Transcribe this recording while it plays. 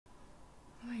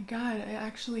god, I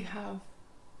actually have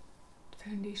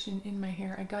foundation in my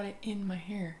hair. I got it in my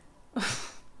hair.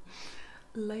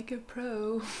 Like a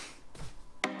pro.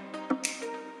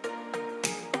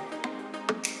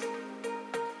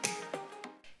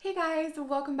 Hey guys,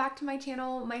 welcome back to my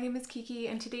channel. My name is Kiki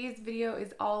and today's video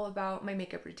is all about my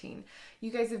makeup routine.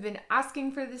 You guys have been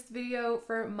asking for this video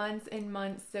for months and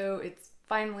months, so it's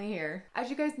finally here. As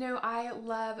you guys know, I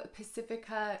love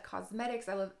Pacifica cosmetics.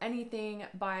 I love anything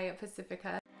by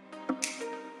Pacifica.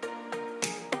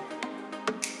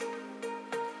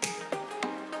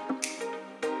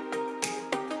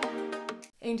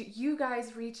 And you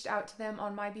guys reached out to them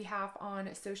on my behalf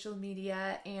on social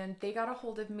media, and they got a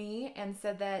hold of me and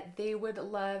said that they would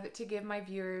love to give my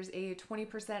viewers a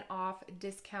 20% off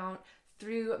discount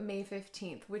through May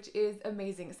 15th, which is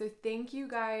amazing. So thank you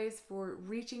guys for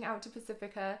reaching out to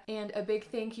Pacifica, and a big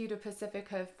thank you to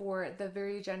Pacifica for the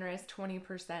very generous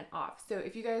 20% off. So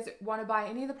if you guys want to buy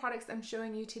any of the products I'm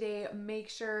showing you today, make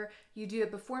sure you do it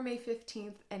before May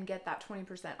 15th and get that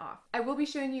 20% off. I will be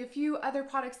showing you a few other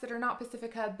products that are not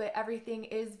Pacifica, but everything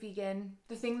is vegan.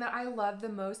 The thing that I love the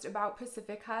most about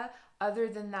Pacifica, other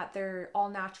than that they're all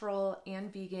natural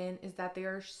and vegan, is that they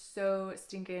are so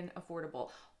stinking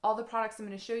affordable. All the products I'm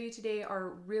going to show you today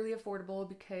are really affordable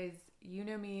because you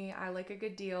know me, I like a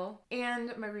good deal.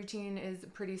 And my routine is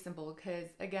pretty simple because,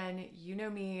 again, you know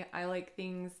me, I like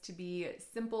things to be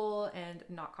simple and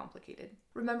not complicated.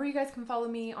 Remember, you guys can follow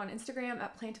me on Instagram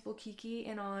at PlentifulKiki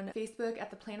and on Facebook at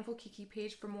the Plentiful Kiki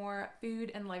page for more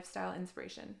food and lifestyle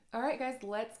inspiration. All right, guys,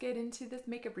 let's get into this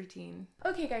makeup routine.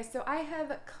 Okay, guys, so I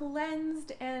have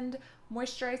cleansed and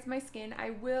moisturized my skin. I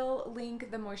will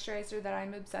link the moisturizer that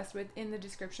I'm obsessed with in the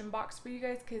description box for you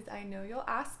guys because I know you'll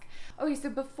ask. Okay, so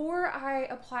before I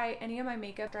apply any of my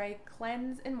makeup, after I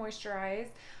cleanse and moisturize,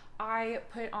 I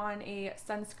put on a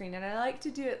sunscreen, and I like to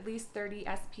do at least 30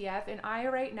 SPF, and I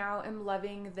right now am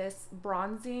loving this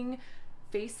bronzing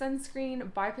face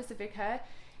sunscreen by Pacifica.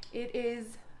 It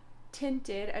is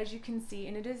tinted, as you can see,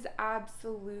 and it is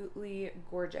absolutely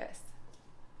gorgeous.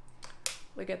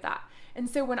 Look at that. And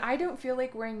so when I don't feel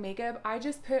like wearing makeup, I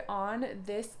just put on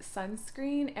this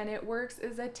sunscreen and it works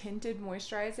as a tinted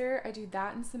moisturizer. I do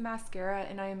that and some mascara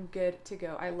and I am good to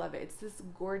go. I love it. It's this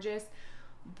gorgeous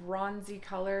bronzy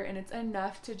color and it's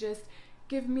enough to just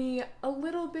give me a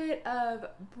little bit of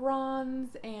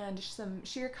bronze and some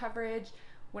sheer coverage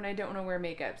when I don't want to wear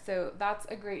makeup. So that's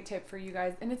a great tip for you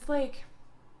guys. And it's like,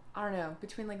 I don't know,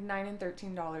 between like $9 and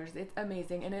 $13. It's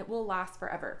amazing and it will last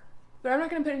forever. But I'm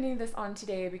not going to put any of this on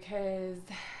today because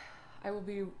I will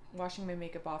be washing my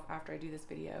makeup off after I do this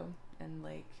video and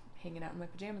like hanging out in my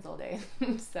pajamas all day.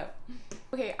 So,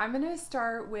 okay, I'm going to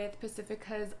start with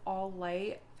Pacifica's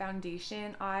Allight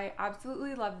Foundation. I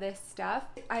absolutely love this stuff.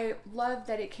 I love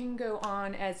that it can go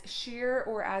on as sheer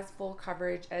or as full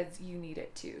coverage as you need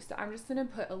it to. So I'm just going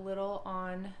to put a little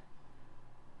on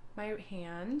my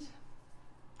hand.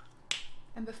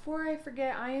 And before I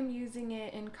forget, I am using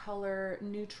it in color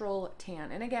Neutral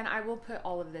Tan. And again, I will put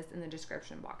all of this in the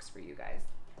description box for you guys.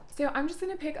 So I'm just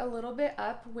going to pick a little bit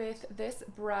up with this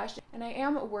brush. And I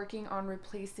am working on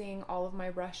replacing all of my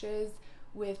brushes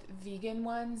with vegan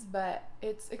ones, but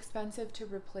it's expensive to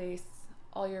replace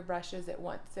all your brushes at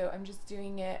once. So I'm just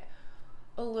doing it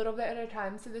a little bit at a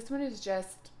time. So this one is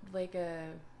just like a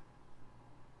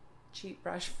cheap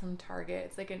brush from Target.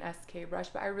 It's like an SK brush,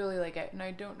 but I really like it and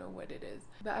I don't know what it is.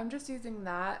 But I'm just using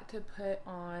that to put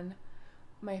on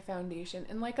my foundation.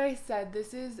 And like I said,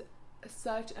 this is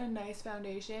such a nice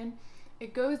foundation.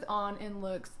 It goes on and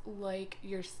looks like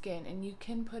your skin, and you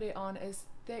can put it on as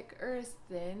thick or as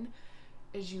thin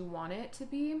as you want it to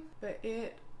be, but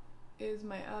it is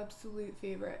my absolute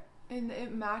favorite. And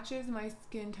it matches my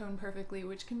skin tone perfectly,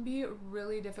 which can be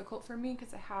really difficult for me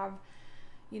because I have,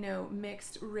 you know,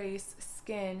 mixed race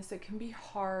skin, so it can be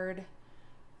hard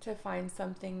to find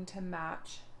something to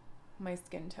match my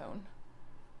skin tone.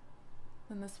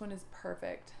 And this one is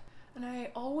perfect. And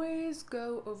I always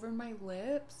go over my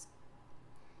lips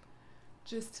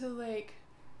just to like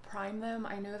prime them.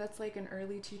 I know that's like an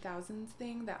early 2000s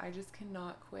thing that I just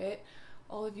cannot quit.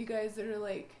 All of you guys that are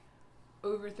like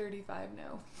over 35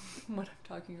 know what I'm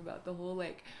talking about. The whole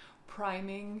like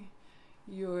priming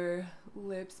your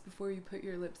lips before you put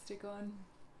your lipstick on.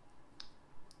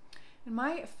 And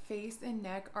my face and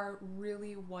neck are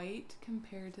really white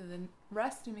compared to the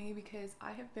rest of me because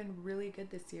I have been really good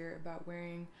this year about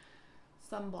wearing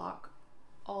sunblock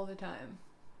all the time,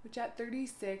 which at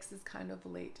 36 is kind of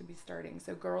late to be starting.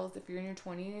 So girls, if you're in your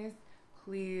 20s,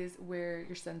 please wear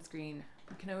your sunscreen.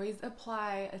 You can always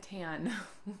apply a tan.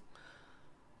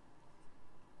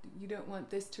 You don't want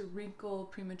this to wrinkle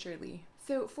prematurely.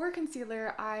 So for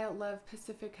concealer, I love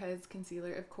Pacifica's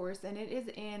concealer, of course, and it is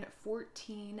in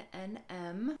 14NM,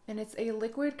 and it's a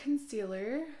liquid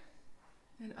concealer,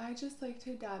 and I just like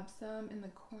to dab some in the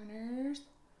corners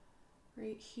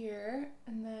right here,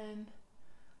 and then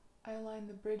I line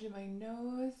the bridge of my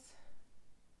nose,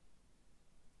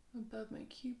 above my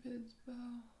cupid's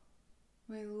bow,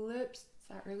 my lips. It's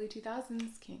that early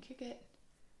 2000s, can't kick it.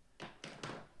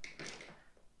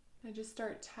 I just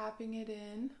start tapping it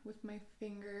in with my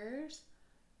fingers.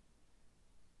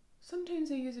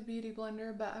 Sometimes I use a beauty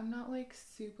blender, but I'm not like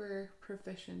super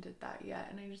proficient at that yet,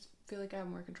 and I just feel like I have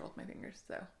more control with my fingers,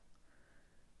 so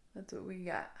that's what we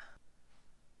got.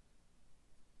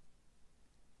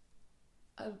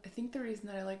 I think the reason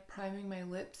that I like priming my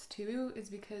lips too is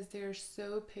because they're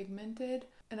so pigmented,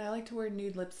 and I like to wear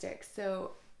nude lipstick,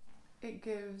 so it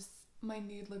gives my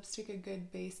nude lipstick a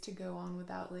good base to go on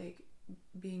without like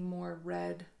being more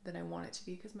red than I want it to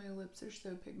be, because my lips are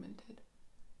so pigmented.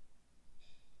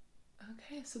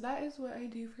 Okay, so that is what I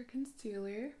do for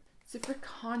concealer. So for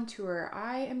contour,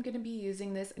 I am going to be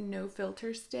using this No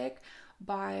Filter stick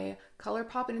by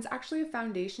ColourPop, and it's actually a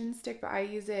foundation stick, but I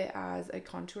use it as a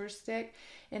contour stick,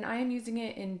 and I am using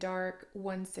it in dark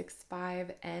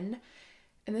 165N.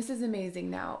 And this is amazing.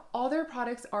 Now, all their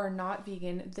products are not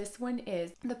vegan. This one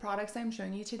is. The products I'm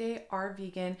showing you today are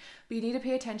vegan, but you need to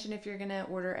pay attention if you're gonna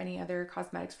order any other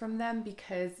cosmetics from them,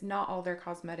 because not all their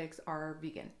cosmetics are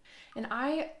vegan. And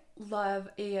I love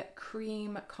a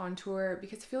cream contour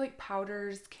because I feel like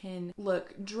powders can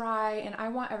look dry, and I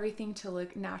want everything to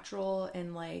look natural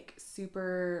and like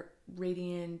super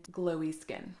radiant, glowy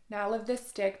skin. Now, I love this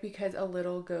stick because a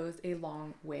little goes a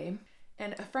long way.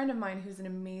 And a friend of mine who's an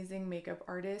amazing makeup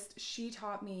artist, she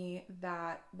taught me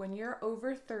that when you're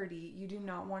over 30, you do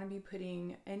not want to be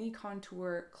putting any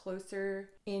contour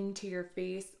closer into your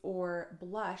face or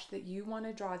blush, that you want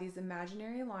to draw these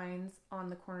imaginary lines on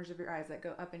the corners of your eyes that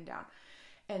go up and down.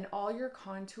 And all your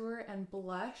contour and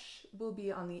blush will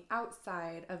be on the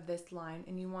outside of this line,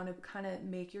 and you want to kind of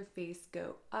make your face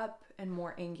go up and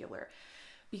more angular.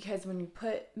 Because when you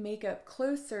put makeup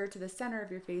closer to the center of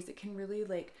your face, it can really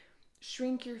like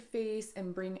shrink your face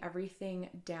and bring everything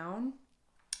down.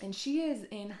 And she is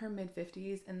in her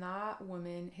mid-50s, and that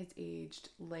woman has aged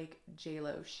like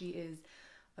J-Lo. She is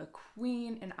a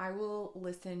queen, and I will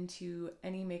listen to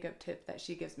any makeup tip that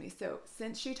she gives me. So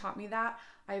since she taught me that,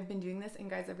 I've been doing this,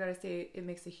 and guys, I've got to say it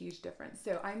makes a huge difference.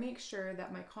 So I make sure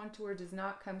that my contour does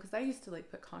not come, because I used to like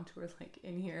put contour like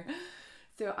in here.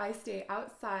 So I stay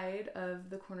outside of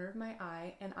the corner of my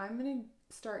eye, and I'm gonna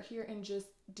start here and just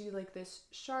do like this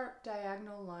sharp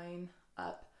diagonal line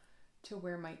up to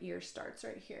where my ear starts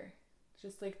right here,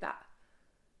 just like that.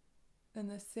 And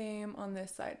the same on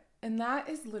this side. And that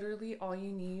is literally all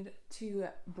you need to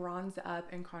bronze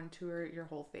up and contour your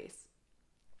whole face.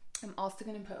 I'm also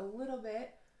gonna put a little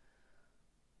bit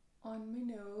on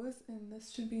my nose, and this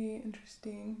should be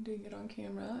interesting doing it on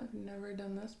camera. I've never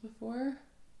done this before.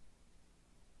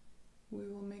 We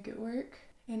will make it work.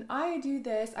 And I do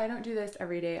this, I don't do this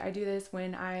every day. I do this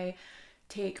when I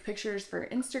take pictures for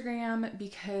Instagram,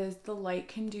 because the light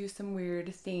can do some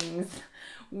weird things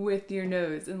with your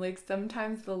nose. And like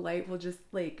sometimes the light will just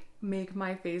like make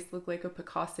my face look like a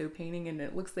Picasso painting, and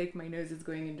it looks like my nose is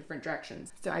going in different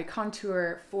directions. So I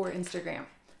contour for Instagram.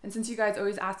 And since you guys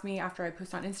always ask me after I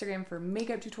post on Instagram for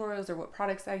makeup tutorials or what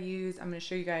products I use, I'm gonna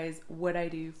show you guys what I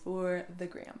do for the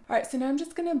gram. All right, so now I'm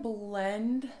just gonna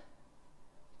blend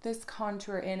this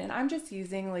contour in, and I'm just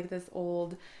using like this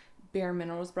old Bare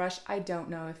Minerals brush. I don't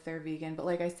know if they're vegan, but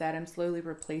like I said, I'm slowly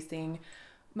replacing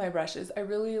my brushes. I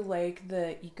really like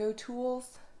the Eco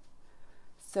Tools.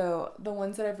 So the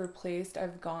ones that I've replaced,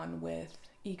 I've gone with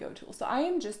Eco Tools. So I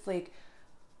am just like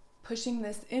pushing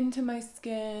this into my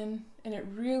skin, and it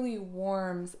really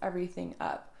warms everything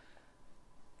up.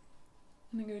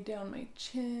 I'm gonna go down my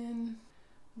chin,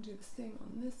 do the same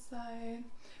on this side.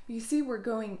 You see, we're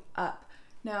going up.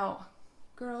 Now,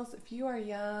 girls, if you are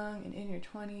young and in your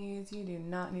 20s, you do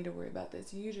not need to worry about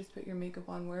this. You just put your makeup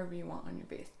on wherever you want on your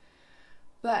face.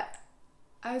 But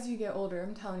as you get older,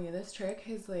 I'm telling you, this trick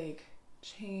has like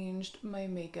changed my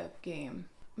makeup game.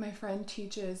 My friend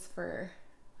teaches for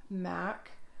MAC,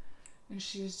 and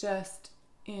she's just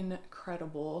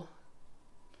incredible.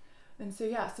 And so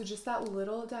yeah, so just that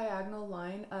little diagonal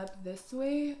line up this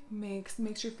way makes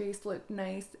your face look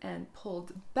nice and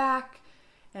pulled back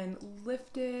and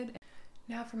lifted.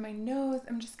 Now for my nose,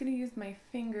 I'm just gonna use my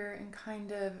finger and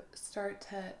kind of start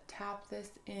to tap this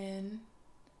in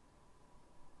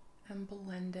and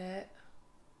blend it.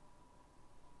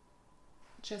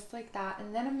 Just like that.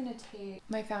 And then I'm gonna take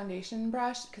my foundation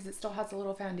brush, because it still has a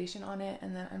little foundation on it,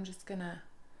 and then I'm just gonna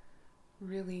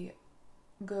really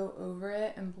go over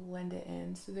it and blend it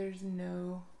in so there's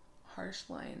no harsh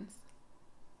lines.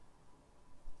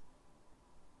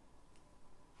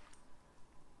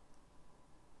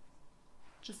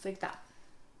 Just like that.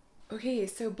 Okay,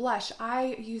 so blush.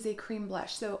 I use a cream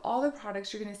blush. So all the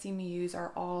products you're gonna see me use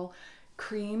are all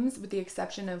creams with the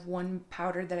exception of one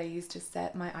powder that I use to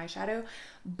set my eyeshadow.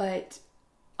 But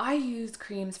I use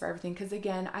creams for everything because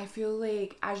again, I feel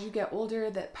like as you get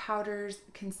older that powders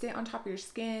can sit on top of your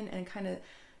skin and kind of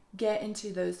get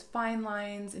into those fine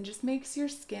lines and just makes your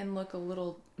skin look a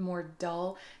little more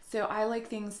dull. So I like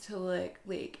things to look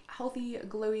like healthy,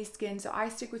 glowy skin. So I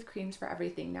stick with creams for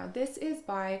everything. Now this is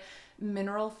by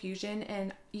Mineral Fusion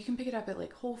and you can pick it up at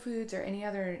like Whole Foods or any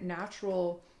other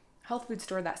natural health food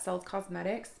store that sells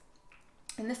cosmetics.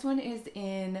 And this one is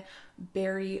in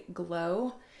Berry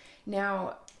Glow.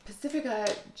 Now Pacifica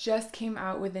just came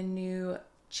out with a new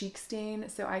cheek stain,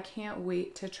 so I can't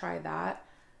wait to try that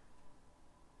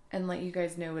and let you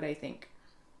guys know what I think.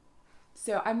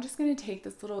 So I'm just going to take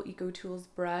this little Eco Tools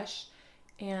brush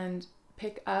and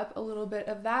pick up a little bit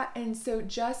of that. And so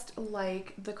just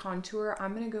like the contour,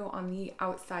 I'm going to go on the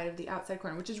outside of the outside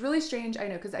corner, which is really strange, I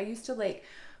know, because I used to like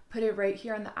put it right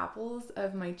here on the apples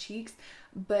of my cheeks,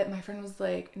 but my friend was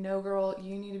like, no girl,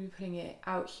 you need to be putting it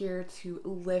out here to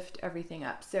lift everything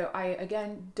up. So I,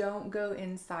 again, don't go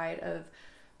inside of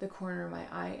the corner of my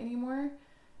eye anymore.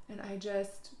 And I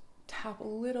just tap a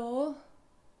little.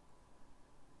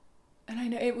 And I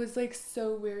know it was like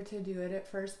so weird to do it at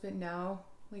first, but now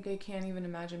like I can't even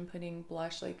imagine putting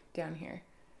blush like down here.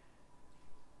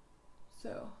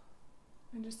 So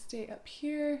I just stay up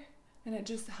here and it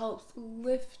just helps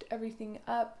lift everything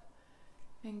up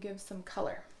and give some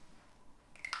color.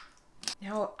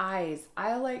 Now eyes.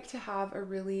 I like to have a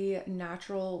really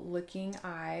natural looking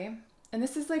eye. And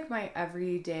this is like my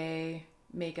everyday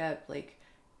makeup, like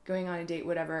going on a date,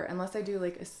 whatever, unless I do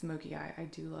like a smoky eye. I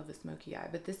do love a smoky eye,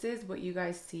 but this is what you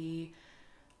guys see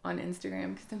on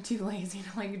Instagram because I'm too lazy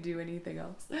to like do anything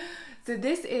else. So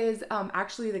this is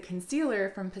actually the concealer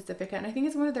from Pacifica, and I think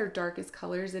it's one of their darkest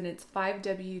colors, and it's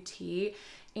 5WT,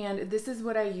 and this is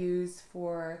what I use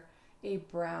for a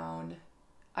brown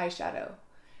eyeshadow.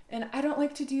 And I don't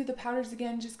like to do the powders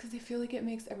again just because I feel like it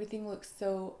makes everything look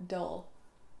so dull.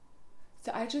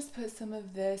 So I just put some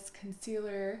of this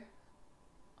concealer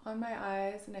on my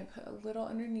eyes and I put a little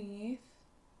underneath.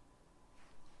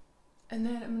 And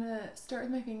then I'm gonna start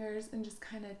with my fingers and just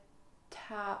kind of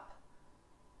tap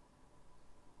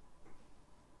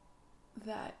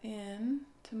that in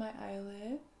to my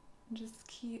eyelid. Just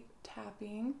keep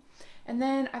tapping. And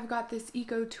then I've got this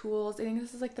Eco Tools. I think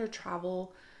this is like their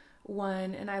travel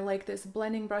one. And I like this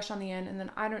blending brush on the end. And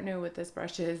then I don't know what this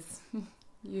brush is.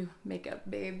 You makeup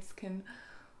babes can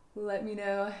let me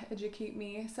know, educate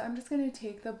me. So I'm just going to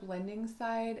take the blending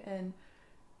side and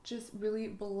just really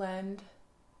blend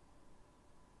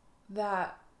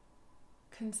that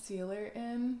concealer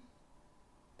in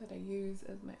that I use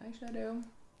as my eyeshadow.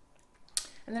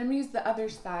 And then I'm going to use the other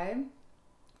side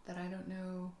that I don't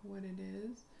know what it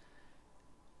is.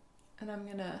 And I'm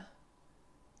going to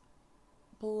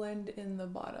blend in the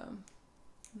bottom.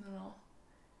 And then I'll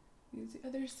use the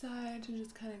other side to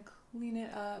just kind of clean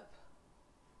it up.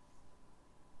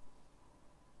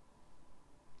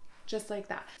 Just like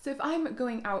that. So if I'm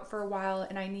going out for a while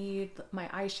and I need my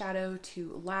eyeshadow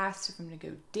to last, if I'm gonna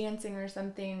go dancing or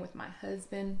something with my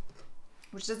husband,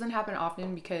 which doesn't happen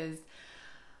often because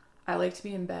I like to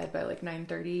be in bed by like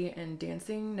 9:30 and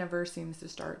dancing never seems to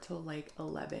start till like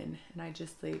 11 and I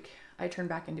just like, I turn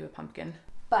back into a pumpkin.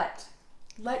 But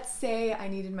let's say I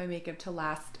needed my makeup to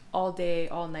last all day,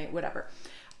 all night, whatever.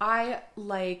 I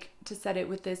like to set it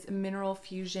with this Mineral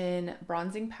Fusion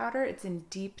bronzing powder. It's in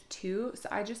Deep 2. So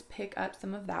I just pick up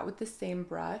some of that with the same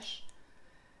brush.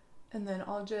 And then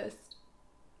I'll just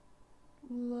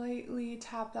lightly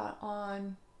tap that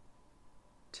on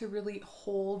to really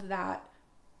hold that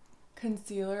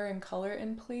concealer and color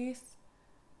in place.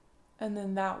 And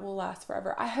then that will last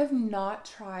forever. I have not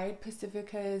tried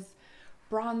Pacifica's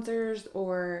bronzers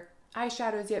or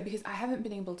eyeshadows yet because I haven't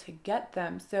been able to get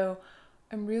them. So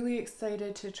I'm really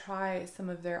excited to try some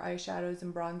of their eyeshadows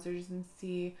and bronzers and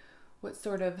see what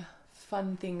sort of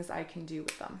fun things I can do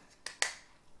with them.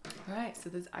 All right, so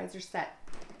those eyes are set.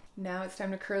 Now it's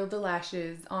time to curl the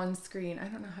lashes on screen. I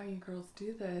don't know how you girls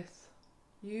do this.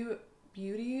 You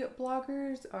beauty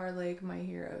bloggers are like my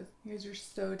heroes. You guys are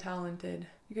so talented.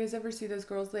 You guys ever see those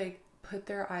girls like put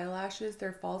their eyelashes,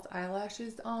 their false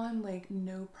eyelashes on like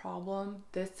no problem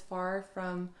this far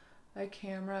from a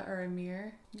camera or a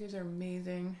mirror? You guys are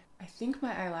amazing. I think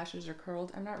my eyelashes are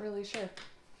curled. I'm not really sure.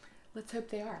 Let's hope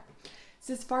they are.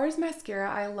 So as far as mascara,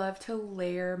 I love to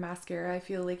layer mascara. I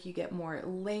feel like you get more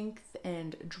length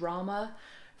and drama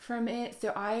from it.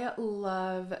 So I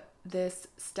love this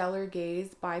Stellar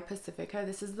Gaze by Pacifica.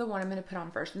 This is the one I'm going to put on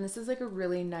first. And this is like a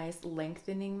really nice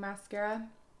lengthening mascara.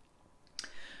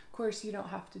 Of course, you don't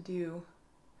have to do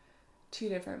two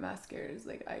different mascaras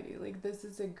like I do. Like this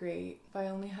is a great, if I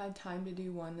only had time to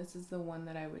do one, this is the one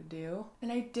that I would do.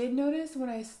 And I did notice when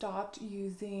I stopped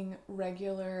using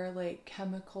regular like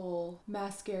chemical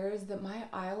mascaras that my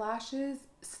eyelashes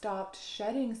stopped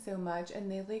shedding so much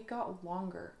and they like got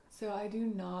longer. So I do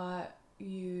not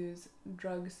use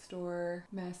drugstore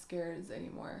mascaras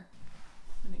anymore.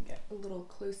 I'm gonna get a little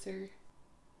closer.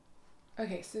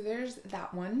 Okay, so there's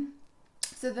that one.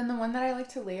 So then the one that I like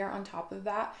to layer on top of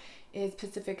that is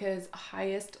Pacifica's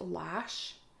Highest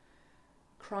Lash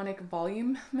Chronic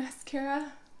Volume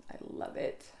Mascara. I love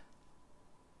it.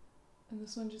 And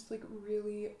this one just like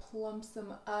really plumps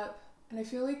them up. And I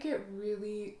feel like it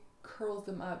really curls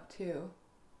them up too.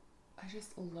 I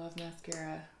just love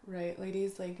mascara, right?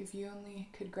 Ladies, like if you only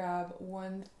could grab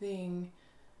one thing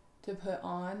to put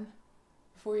on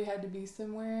before you had to be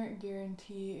somewhere,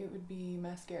 guarantee it would be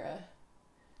mascara.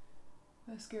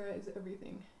 Mascara is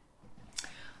everything.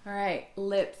 All right,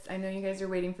 lips. I know you guys are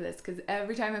waiting for this because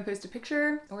every time I post a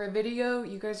picture or a video,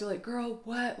 you guys are like, girl,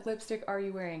 what lipstick are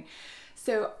you wearing?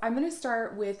 So I'm going to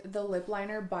start with the lip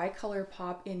liner by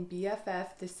ColourPop in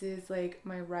BFF. This is like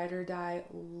my ride or die.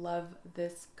 Love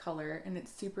this color and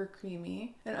it's super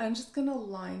creamy. And I'm just going to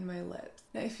line my lips.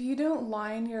 Now, if you don't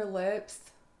line your lips,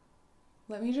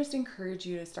 let me just encourage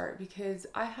you to start because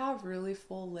I have really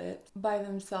full lips by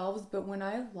themselves, but when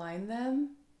I line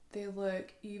them, they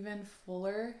look even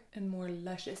fuller and more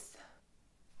luscious.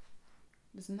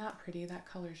 Isn't that pretty? That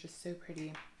color is just so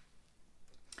pretty.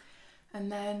 And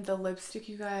then the lipstick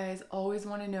you guys always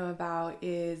want to know about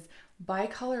is by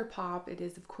ColourPop. It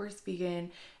is of course vegan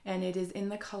and it is in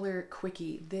the color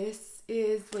Quickie. This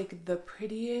is like the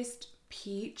prettiest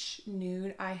peach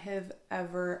nude I have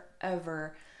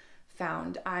ever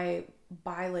found. I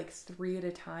buy like 3 at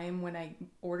a time when I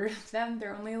order them.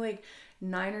 They're only like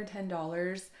 $9 or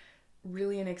 $10,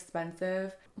 really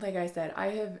inexpensive. Like I said, I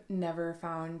have never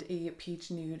found a peach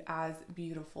nude as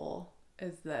beautiful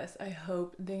as this. I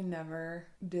hope they never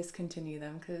discontinue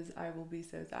them because I will be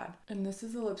so sad. And this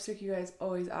is the lipstick you guys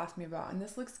always ask me about. And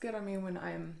this looks good on me when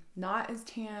I'm not as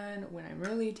tan, when I'm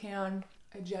really tan.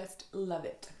 I just love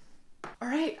it. All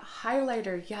right,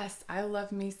 highlighter. Yes, I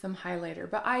love me some highlighter,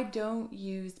 but I don't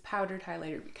use powdered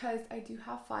highlighter because I do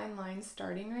have fine lines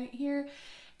starting right here.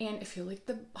 And I feel like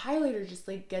the highlighter just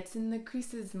like gets in the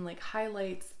creases and like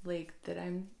highlights like that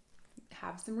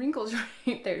have some wrinkles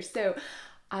right there. So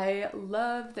I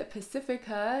love that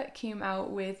Pacifica came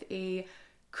out with a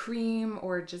cream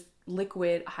or just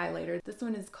liquid highlighter. This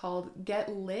one is called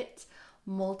Get Lit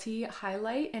Multi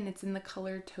Highlight and it's in the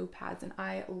color Topaz and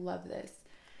I love this.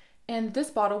 And this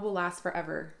bottle will last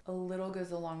forever. A little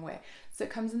goes a long way. So it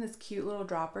comes in this cute little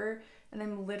dropper and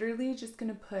I'm literally just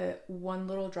gonna put one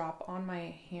little drop on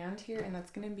my hand here and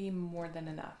that's gonna be more than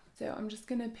enough. So I'm just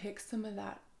gonna pick some of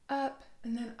that up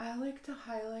and then I like to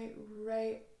highlight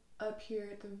right up here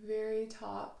at the very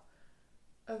top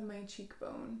of my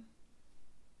cheekbone.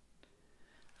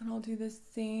 And I'll do the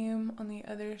same on the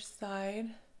other side.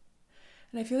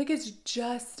 And I feel like it's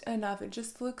just enough. It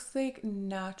just looks like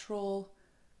natural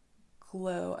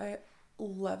glow. I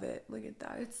love it. Look at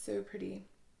that. It's so pretty.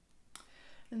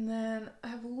 And then I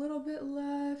have a little bit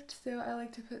left, so I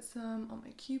like to put some on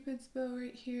my Cupid's bow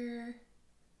right here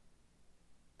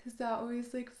because that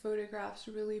always like photographs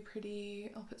really pretty.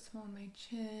 I'll put some on my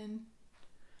chin,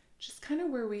 just kind of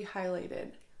where we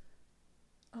highlighted.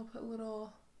 I'll put a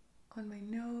little on my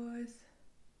nose,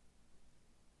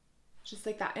 just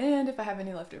like that. And if I have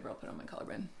any left over, I'll put on my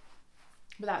collarbone.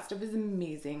 But that stuff is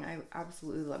amazing. I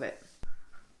absolutely love it.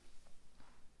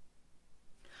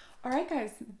 All right, guys,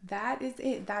 that is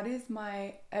it. That is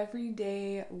my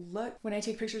everyday look. When I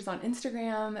take pictures on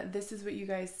Instagram, this is what you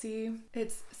guys see.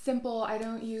 It's simple. I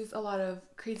don't use a lot of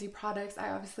crazy products. I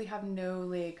obviously have no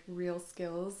like real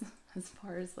skills as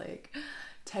far as like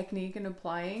technique and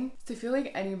applying. So I feel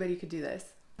like anybody could do this.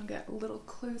 I'll get a little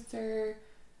closer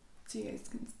so you guys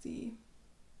can see.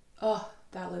 Oh,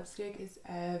 that lipstick is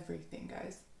everything,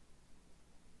 guys.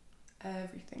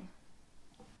 Everything.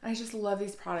 I just love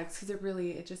these products because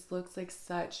it just looks like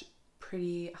such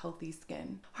pretty healthy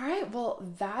skin. All right, well,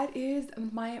 that is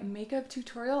my makeup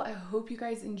tutorial. I hope you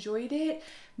guys enjoyed it.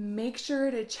 Make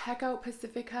sure to check out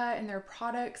Pacifica and their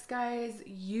products, guys.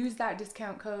 Use that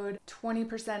discount code,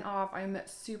 20% off. I'm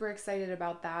super excited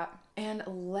about that. And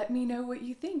let me know what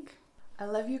you think. I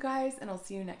love you guys and I'll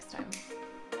see you next time.